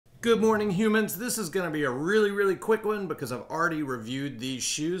Good morning, humans. This is going to be a really quick one because I've already reviewed these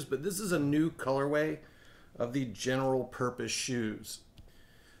shoes, but this is a new colorway of the general purpose shoes.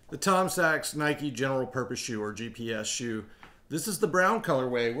 The Tom Sachs Nike general purpose shoe, or GPS shoe. This is the brown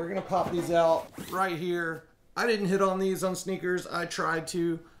colorway. We're going to pop these out right here. I didn't hit on these on sneakers. I tried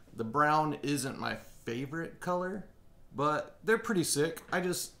to. The brown isn't my favorite color, but they're pretty sick.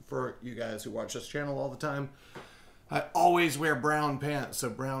 For you guys who watch this channel all the time, I always wear brown pants, so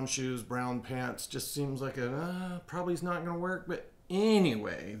brown shoes, brown pants just seems like probably is not going to work. But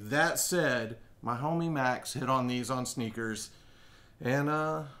anyway, that said, my homie Max hit on these on sneakers, and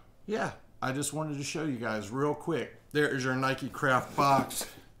yeah, I just wanted to show you guys real quick. There is your NikeCraft box,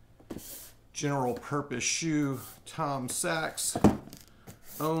 general purpose shoe, Tom Sachs,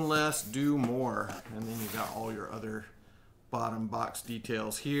 own less, do more, and then you got all your other bottom box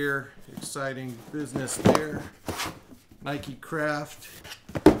details here. Exciting business there. NikeCraft,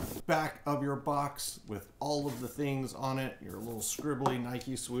 back of your box with all of the things on it, your little scribbly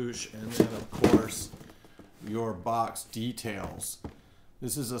Nike swoosh, and then of course your box details.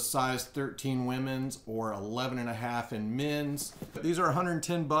 This is a size 13 women's or 11.5 in men's. These are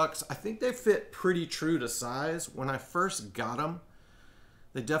 110 bucks. I think they fit pretty true to size. When I first got them,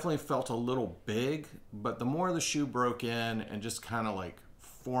 they definitely felt a little big, but the more the shoe broke in and just kind of like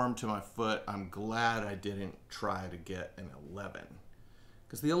formed to my foot, I'm glad I didn't try to get an 11,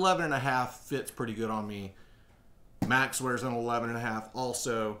 because the 11.5 fits pretty good on me. Max wears an 11.5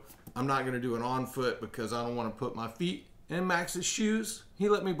 also. I'm not going to do an on foot because I don't want to put my feet in Max's shoes. He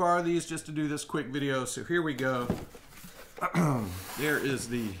let me borrow these just to do this quick video, so here we go. There is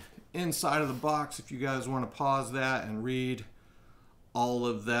the inside of the box if you guys want to pause that and read all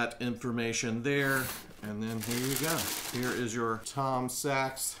of that information there. And then here you go. Here is your Tom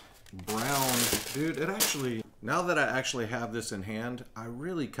Sachs brown. Dude, it actually, now that I actually have this in hand, I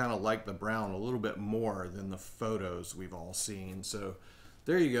really kind of like the brown a little bit more than the photos we've all seen. So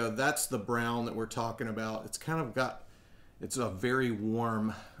there you go. That's the brown that we're talking about. It's kind of got, it's a very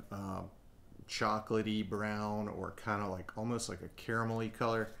warm chocolatey brown, or kind of like almost like a caramelly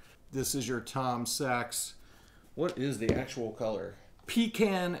color. This is your Tom Sachs. What is the actual color?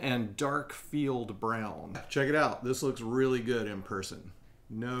 Pecan and dark field brown. Check it out. This looks really good in person.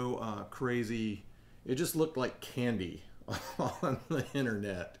 No crazy, it just looked like candy on the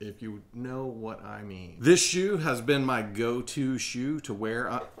internet, if you know what I mean. This shoe has been my go-to shoe to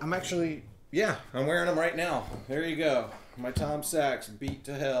wear. I'm actually, yeah, I'm wearing them right now. There you go. My Tom Sachs beat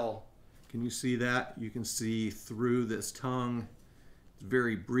to hell. Can you see that? You can see through this tongue. It's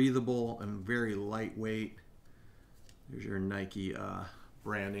very breathable and very lightweight. There's your Nike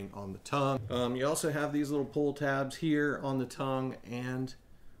branding on the tongue. You also have these little pull tabs here on the tongue and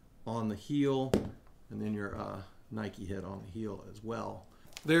on the heel, and then your Nike head on the heel as well.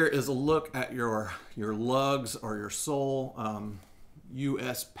 There is a look at your lugs or your sole,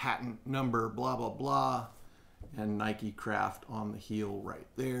 US patent number, blah, blah, blah, and NikeCraft on the heel right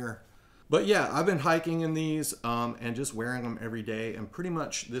there. But yeah, I've been hiking in these and just wearing them every day, and pretty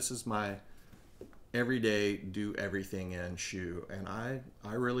much this is my everyday do everything in shoe, and I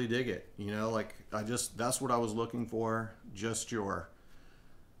really dig it. You know, like that's what I was looking for, just your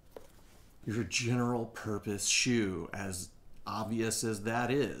general purpose shoe. As obvious as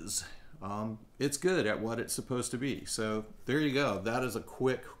that is, it's good at what it's supposed to be. So there you go. That is a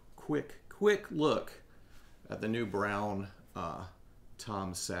quick look at the new brown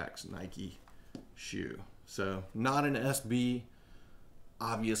Tom Sachs Nike shoe. So not an SB,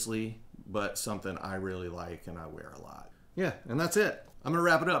 obviously, but something I really like and I wear a lot. Yeah, and that's it. I'm gonna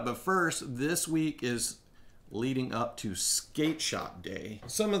wrap it up, but first, this week is leading up to Skate Shop Day.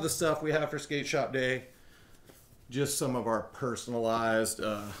 Some of the stuff we have for Skate Shop Day, just some of our personalized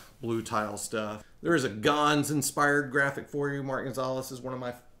Bluetile stuff. There is a Gons inspired graphic for you. Mark Gonzalez is one of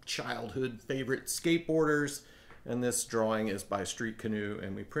my childhood favorite skateboarders, and this drawing is by Street Canoe,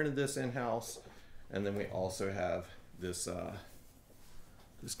 and we printed this in-house. And then we also have this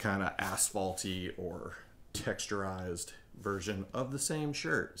this kind of asphalty or texturized version of the same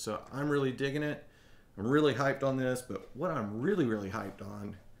shirt. So I'm really digging it. I'm really hyped on this, but what I'm really hyped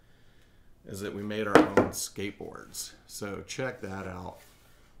on is that we made our own skateboards. So check that out.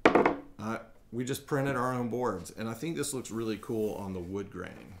 We just printed our own boards, and I think this looks really cool on the wood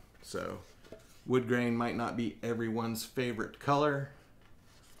grain. So wood grain might not be everyone's favorite color,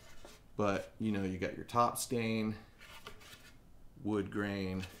 but you know, you got your top stain, wood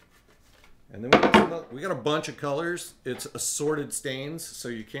grain, and then we got a bunch of colors. It's assorted stains, so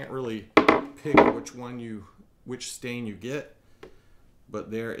you can't really pick which stain you get.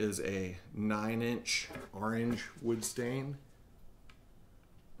 But there is a 9-inch orange wood stain.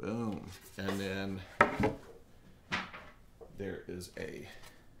 Boom. And then there is a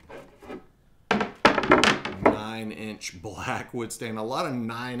 9-inch black wood stain. A lot of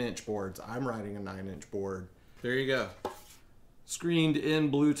 9-inch boards. I'm riding a 9-inch board. There you go. Screened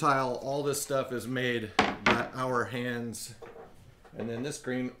in Bluetile. All this stuff is made by our hands. And then this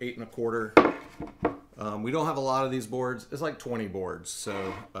green, 8 1/4. We don't have a lot of these boards. It's like 20 boards.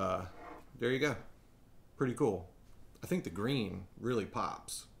 So there you go. Pretty cool. I think the green really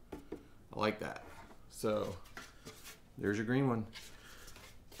pops. I like that. So there's your green one.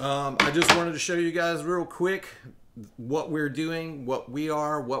 I just wanted to show you guys real quick what we're doing, what we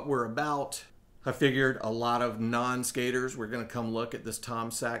are, what we're about. I figured a lot of non-skaters were going to come look at this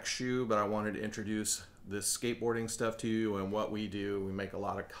Tom Sachs shoe, but I wanted to introduce this skateboarding stuff to you and what we do. We make a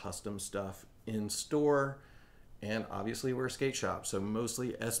lot of custom stuff in store, and obviously we're a skate shop, so mostly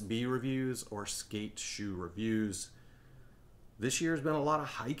SB reviews or skate shoe reviews. This year has been a lot of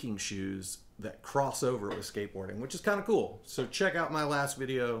hiking shoes that cross over with skateboarding, which is kind of cool. So check out my last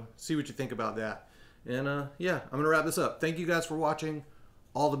video, see what you think about that. And yeah, I'm gonna wrap this up. Thank you guys for watching.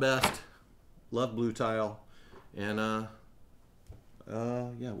 All the best. Love Bluetile. And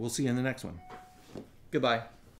yeah, we'll see you in the next one. Goodbye.